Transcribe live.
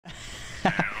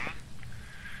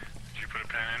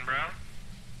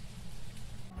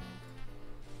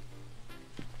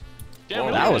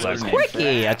Damn, that was a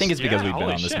quickie. I think it's because Yeah, we've been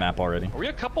holy on this shit. map already. Are we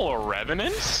a couple of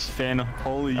revenants? Finn,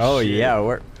 holy shit. Oh yeah,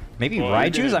 we're maybe Well, you're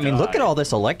Raiju's. I gonna mean, look at die. all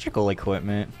this electrical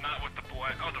equipment. Not with the boy.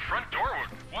 Oh, the front door.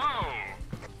 Whoa.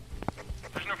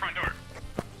 There's no front door.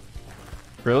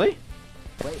 Really?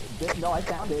 Wait, no, I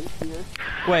found it. It's here.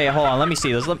 Wait, hold on. Let me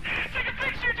see this. Take a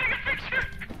picture. Take a picture.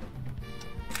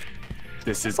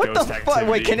 This is What the ghost fuck?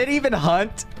 activity. Wait, can it even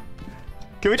hunt?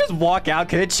 Can we just walk out?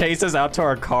 Can it chase us out to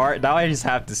our car? Now I just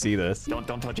have to see this. Don't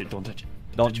touch it. Don't touch it.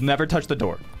 Don't never touch the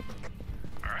door.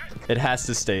 All right. It has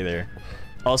to stay there.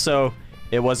 Also,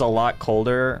 it was a lot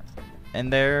colder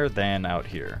in there than out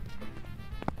here.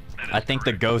 I think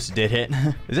the ghost did hit.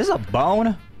 Is this a bone?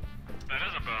 That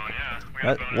is a bone. Yeah. We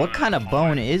got a bone What in kind the of hallway.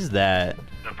 bone is that?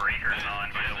 The breaker's on,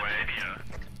 by the way.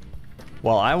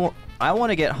 Well, I want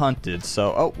to get hunted,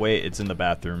 so... Oh, wait, it's in the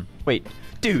bathroom. Wait,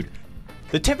 dude,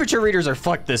 the temperature readers are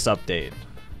fucked this update.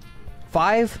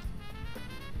 5?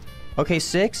 Okay,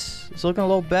 6. It's looking a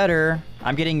little better.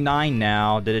 I'm getting 9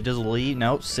 now. Did it just leave?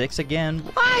 Nope, 6 again.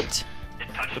 What? It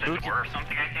touched the door or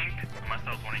something, I think. Unless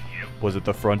that was one of you. Was it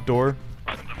the front door?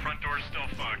 The front door's still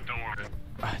fucked. Don't worry.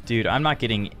 Dude, I'm not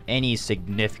getting any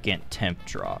significant temp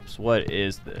drops. What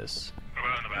is this? What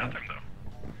about in the bathroom, though?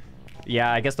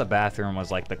 Yeah, I guess the bathroom was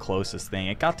like the closest thing.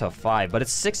 It got to 5, but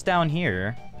it's 6 down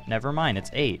here. Never mind, it's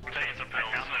 8. I'm taking some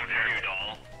pills. Voodoo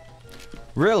doll.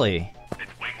 Really?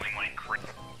 It's wiggling like crazy.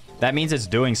 That means it's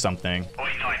doing something. Oh,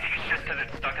 wait, no, I think it's just because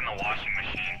it's stuck in the washing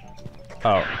machine.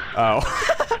 Oh.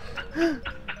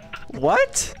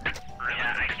 What? Yeah,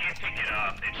 I can't pick it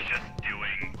up. It's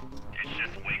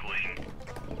just wiggling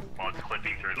while it's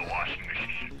clipping through the washing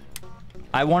machine.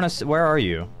 I want to. Where are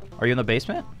you? Are you in the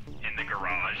basement? In the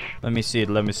garage. Let me see.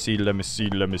 Let me see. Let me see.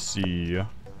 Let me see.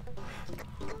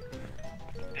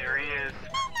 There he is.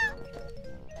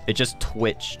 It just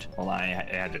twitched. Hold on, I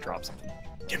had to drop something.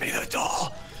 Give me the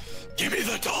doll. Give me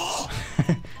the doll.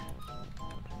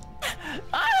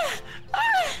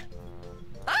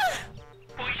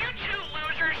 Will you two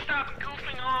losers stop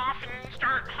goofing off and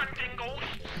start hunting ghosts?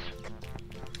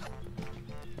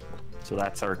 So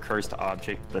that's our cursed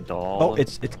object, the doll. Oh,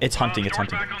 it's hunting. The It's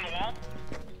door's hunting. back on the wall.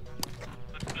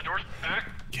 The door's back.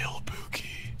 Kill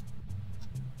Pookie.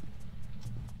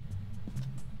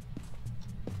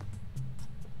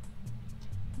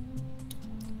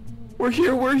 We're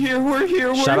here. We're here. We're here.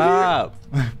 We're Shut here. up.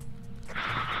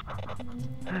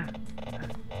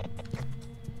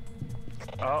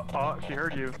 Oh, she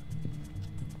heard you.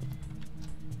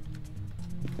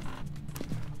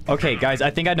 Okay, guys. I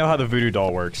think I know how the voodoo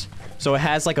doll works. So it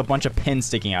has like a bunch of pins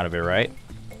sticking out of it, right?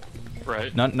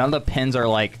 Right. None of the pins are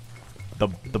like the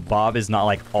bob is not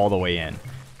like all the way in.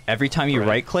 Every time you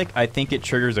right click, I think it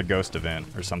triggers a ghost event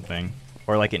or something,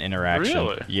 or like an interaction.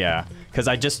 Really? Yeah, because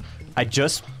I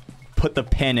just put the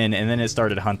pin in and then it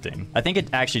started hunting. I think it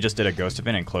actually just did a ghost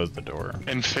event and closed the door.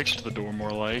 And fixed the door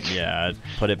more like. Yeah,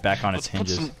 put it back on its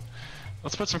hinges.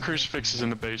 Let's put some crucifixes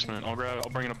in the basement. I'll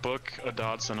bring in a book, a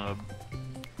dots, and a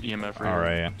EMF reader. All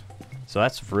right. So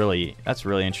that's really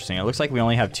interesting. It looks like we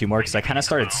only have 2 more because I kind of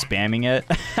started spamming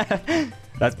it.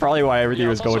 That's probably why everything Yeah,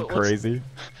 was let's going also- let's- crazy.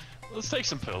 Let's take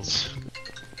some pills.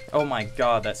 Oh my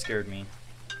god, that scared me.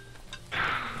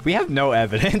 We have no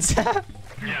evidence. Yeah, no,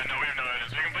 we have no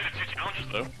evidence. We completed 2 challenges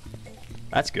though.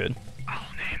 That's good. I'll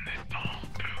name this doll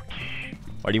Pookie.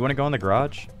 Why do you want to go in the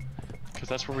garage? Because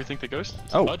that's where we think the ghost is.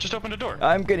 Oh. Just open the door.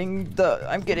 I'm getting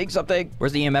something.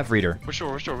 Where's the EMF reader? Which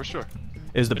door? Which door? Which door?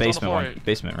 It was the It's on the basement floor. one.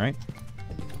 Basement, right?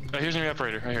 Here's an EMF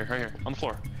reader. Right here. On the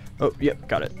floor. Oh, yep,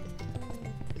 got it.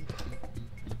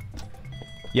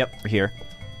 Yep, here.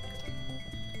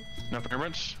 No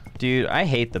fingerprints? Dude, I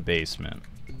hate the basement.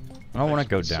 I don't want to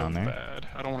go Basement's down so there. Bad.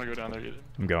 I don't want to go down there either.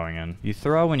 I'm going in. You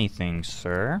throw anything,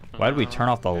 sir? Why did we turn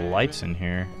off the lights in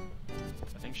here?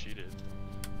 I think she did.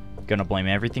 Gonna blame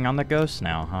everything on the ghost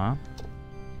now, huh?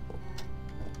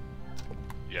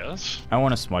 Yes? I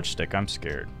want a smudge stick. I'm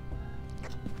scared.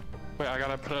 Wait, I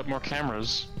gotta put up more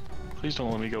cameras. Please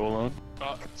don't let me go alone.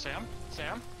 Sam?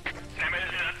 Sam? Sam,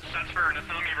 that's for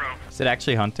Nathami, bro. Is it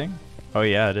actually hunting? Oh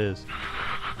yeah, it is.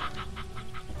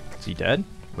 Is he dead?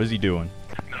 What is he doing?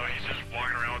 No, he's just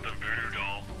walking around with a voodoo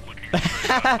doll, looking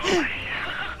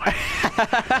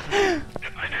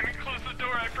I didn't close the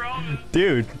door, I promise.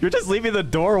 Dude, you're just leaving the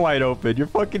door wide open. You're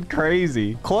fucking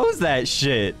crazy. Close that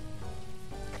shit.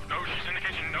 No, she's in the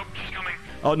kitchen. Nope, she's coming.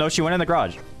 Oh no, she went in the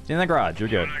garage. She's in the garage. You're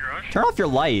good. in the garage? Turn off your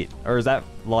light, or is that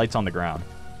lights on the ground?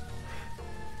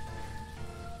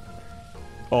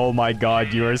 Oh my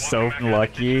god, you are so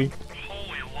lucky.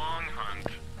 Holy long hunt.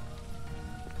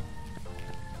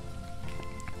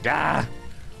 Ah!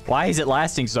 Why is it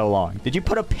lasting so long? Did you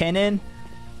put a pin in?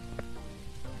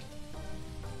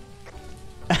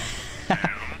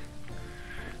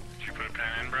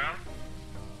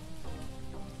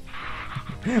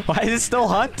 Why is it still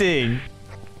hunting?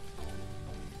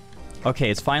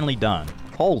 Okay, it's finally done.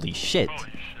 Holy shit.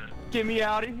 Holy shit. Get me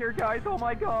out of here, guys. Oh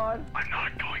my god. I'm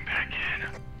not going back in.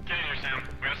 Get in here, Sam.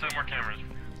 We gotta set more cameras.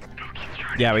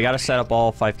 Yeah, we gotta set up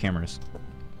all 5 cameras.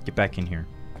 Get back in here.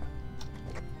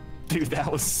 Dude,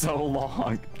 that was so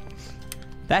long.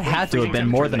 That had to have been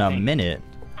more than a minute.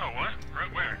 Oh, what?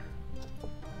 Right where?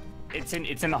 It's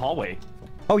in the hallway.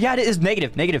 Oh yeah, it is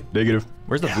negative.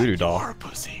 Where's the voodoo You doll? are a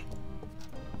pussy.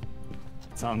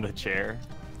 It's on the chair.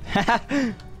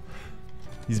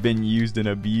 He's been used and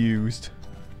abused.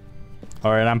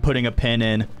 All right, I'm putting a pin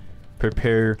in.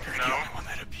 Prepare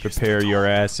your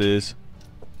asses.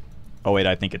 Oh wait,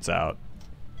 I think it's out.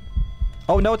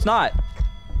 Oh no, it's not.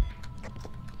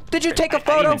 Did you take a I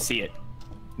photo? didn't even see it.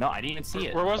 No, I didn't even see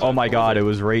it. Where was it? Oh my Where god, was it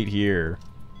was right here.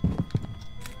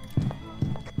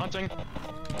 Hunting.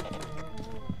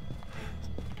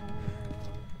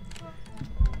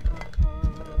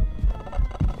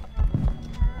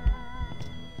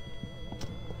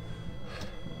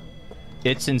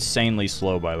 It's insanely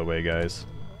slow, by the way, guys.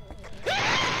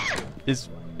 Is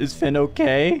Finn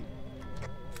okay?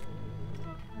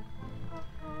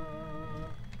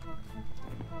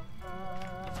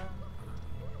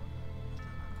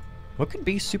 What could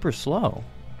be super slow?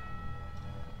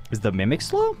 Is the mimic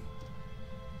slow?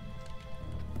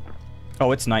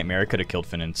 Oh, it's Nightmare. I could have killed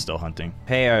Finn and still hunting.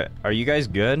 Hey, are you guys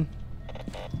good?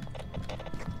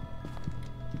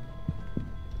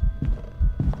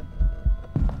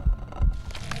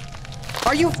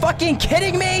 Are you fucking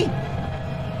kidding me?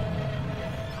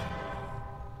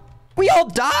 We all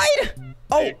died?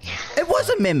 Oh, it was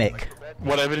a mimic.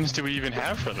 What evidence do we even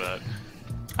have for that?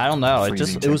 I don't know. It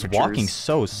Freezing was walking temperatures.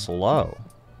 so slow.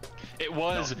 It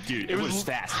was. Dude, it was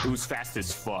fast. It was fast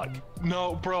as fuck.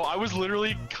 No, bro, I was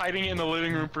literally kiting in the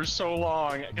living room for so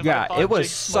long. 'cause I Yeah, thought it was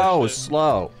Jake so pushed it.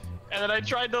 slow. And then I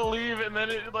tried to leave, and then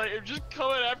it was just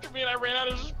coming after me, and I ran out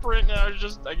of sprint, and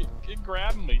it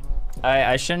grabbed me.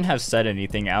 I shouldn't have said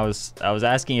anything. I was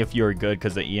asking if you were good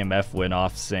because the EMF went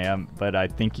off, Sam, but I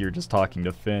think you're just talking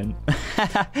to Finn.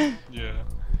 Yeah.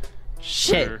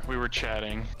 Shit. We were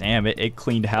chatting. Damn it! It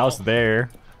cleaned house there.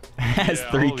 Has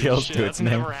Yeah, 3 holy kills shit, to its that's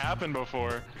name. never happened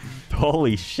before.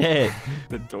 Holy shit.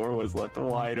 The door was left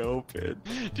wide open.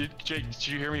 Jake, did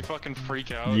you hear me fucking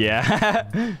freak out? Yeah.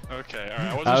 Okay, alright.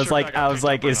 I was sure if like, got picked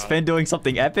up or is not. Finn doing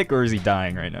something epic or is he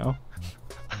dying right now?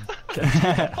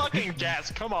 Fucking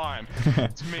gas, come on.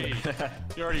 It's me.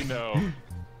 You already know.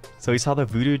 So he saw the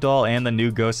voodoo doll and the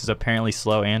new ghost is apparently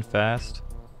slow and fast.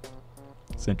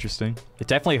 It's interesting. It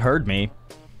definitely heard me.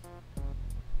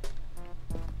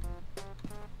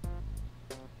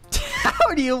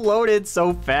 How do you load it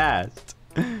so fast?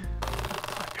 I've been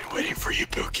waiting for you,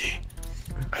 Pookie.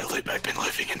 I've been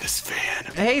living in this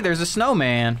van. Hey, there's a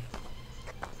snowman.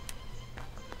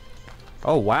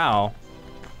 Oh, wow.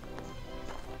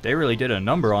 They really did a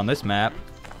number on this map.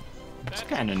 It's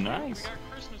kind of nice. We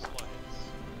got Christmas lights.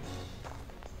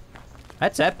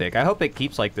 That's epic. I hope it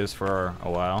keeps like this for a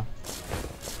while.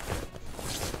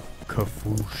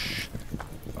 Kafoosh.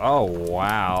 Oh,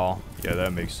 wow. Yeah,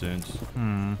 that makes sense.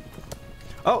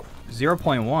 Oh,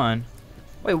 0.1.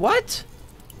 Wait, what?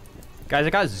 Guys,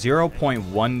 I got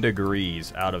 0.1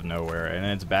 degrees out of nowhere, and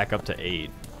then it's back up to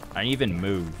 8. I didn't even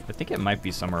move. I think it might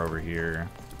be somewhere over here.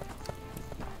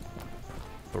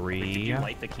 Did 3. you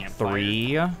light the campfire?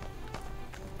 3. Oh,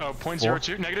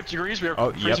 0.02, negative degrees. We have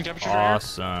Oh, freezing yep. temperature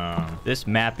Awesome. This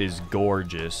map is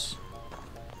gorgeous.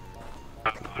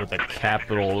 With a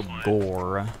capital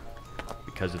gore.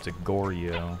 Because it's a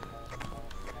Goryo.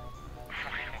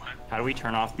 How do we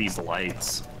turn off these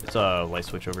lights? It's a light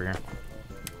switch over here.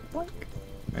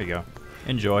 There you go.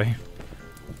 Enjoy.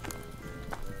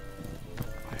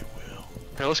 I will.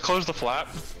 Here, let's close the flap.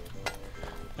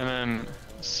 And then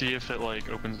see if it, like,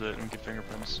 opens it and get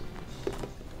fingerprints.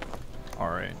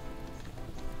 Alright.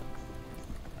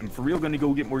 I'm for real gonna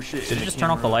go get more shit. Did it just turn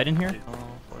off the light in here?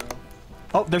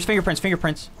 Oh, there's fingerprints,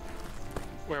 fingerprints.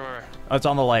 Where? Oh, it's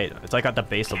on the light. It's like at the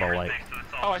base of the light.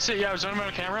 Oh, I see. Yeah, I was zooming on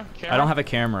a camera. I don't have a Go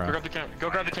camera. grab the camera. Go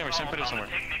grab the camera. Sam, put it somewhere.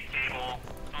 Cable.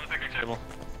 It's on the picnic table.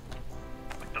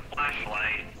 With the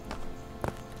flashlight.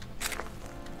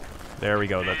 There we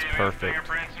go. That's perfect.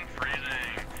 Fingerprints and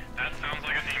freezing. That sounds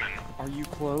like a demon. Are you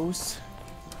close?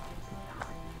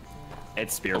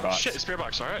 It's spear Oh, box. shit, spear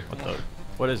box. All right.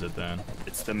 What is it then?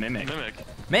 It's the mimic. Mimic.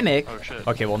 Mimic? Oh, shit.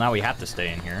 Okay, well now we have to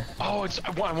stay in here. Oh, it's.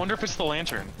 I wonder if it's the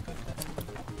lantern.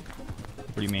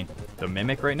 What do you mean? The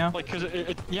mimic right now? Like, cause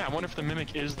yeah, I wonder if the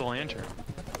mimic is the lantern.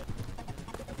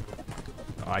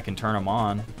 Oh, I can turn them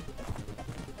on.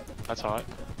 That's hot.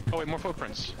 Oh wait, more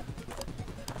footprints.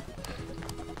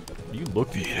 What are you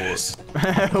looking Venus.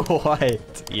 for?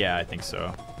 What? Yeah, I think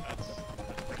so. That's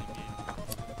pretty neat.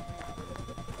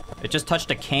 It just touched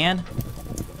a can?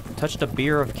 Touched a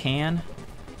beer of can?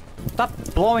 Stop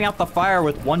blowing out the fire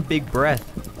with one big breath.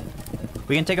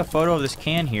 We can take a photo of this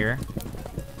can here.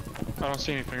 I don't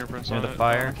see any fingerprints Near on the it.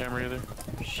 fire? On the camera either.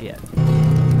 Shit.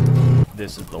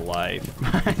 This is the life.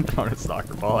 I'm throwing a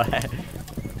soccer ball at.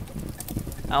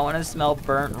 I want to smell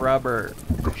burnt rubber.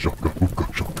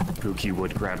 Pookie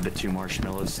would grab the 2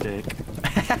 marshmallow stick.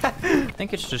 I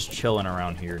think it's just chilling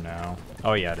around here now.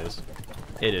 Oh yeah, it is.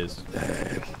 It is.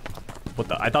 What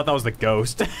the? I thought that was the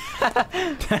ghost.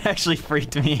 That actually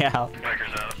freaked me out.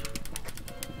 Biker's out.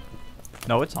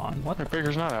 No, it's on. What? Hey,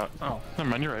 Baker's not out. Oh, never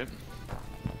mind, you're right.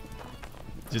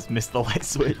 Just missed the light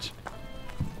switch.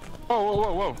 Whoa,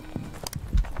 whoa, whoa, whoa.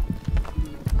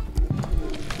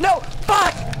 No!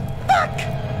 Fuck! Fuck!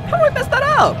 How did I mess that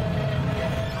up?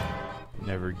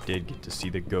 Never did get to see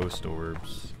the ghost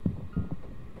orbs.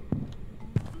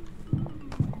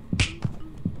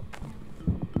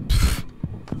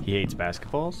 He hates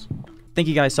basketballs. Thank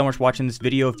you guys so much for watching this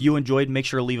video. If you enjoyed, make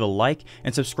sure to leave a like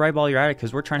and subscribe while you're at it,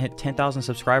 because we're trying to hit 10,000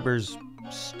 subscribers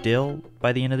still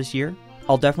by the end of this year.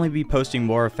 I'll definitely be posting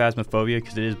more of Phasmophobia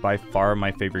because it is by far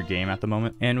my favorite game at the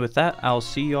moment. And with that, I'll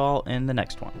see you all in the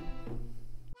next one.